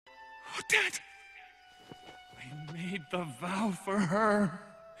Odette! I made the vow for her.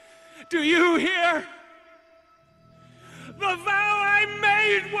 Do you hear? The vow I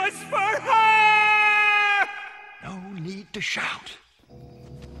made was for her! No need to shout.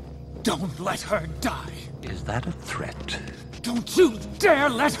 Don't let her die. Is that a threat? Don't you dare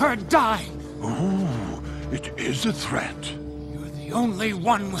let her die! Oh, it is a threat. You're the only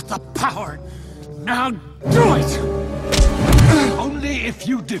one with the power. Now do it! Only if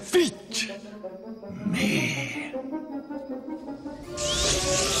you defeat me.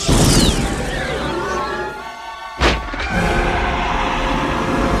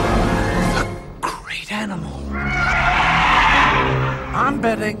 The great animal. I'm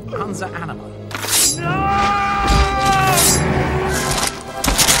betting on the animal. No!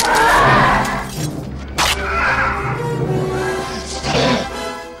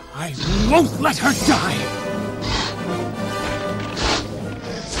 I won't let her die!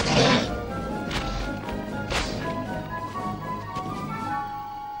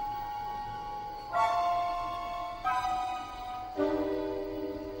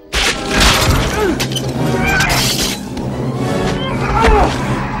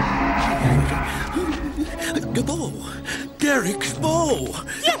 The bow! Derek's bow!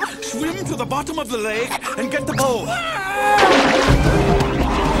 Swim to the bottom of the lake and get the bow!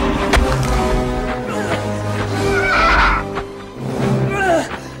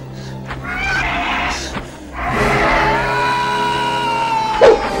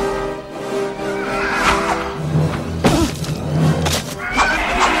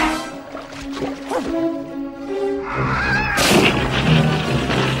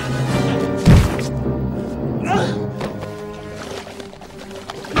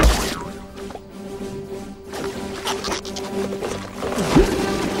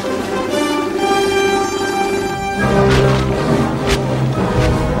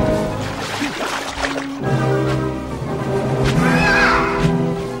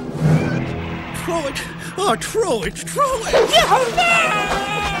 Throw it! Throw it!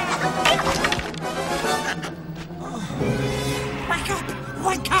 Wake up!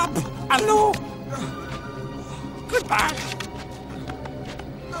 Wake up! Hello! Goodbye!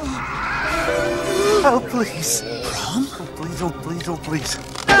 Oh, please. Brom? Oh, please, oh, please, oh, please.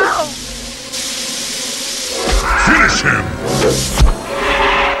 No! Finish him!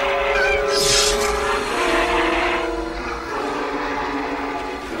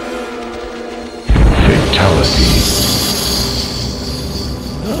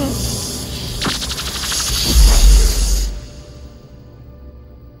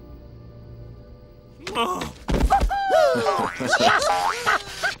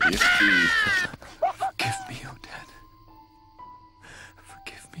 Forgive me, Odette.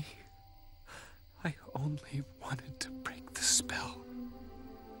 Forgive me. I only wanted to break the spell.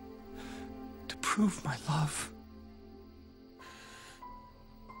 To prove my love.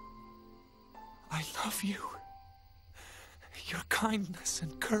 I love you. Your kindness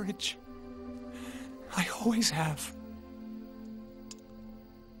and courage. I always have.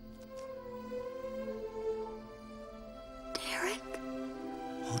 Derek?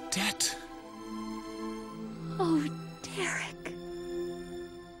 Odette. Oh, Derek.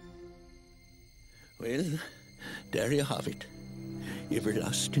 Well, there you have it.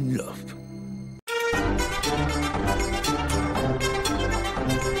 Everlasting love.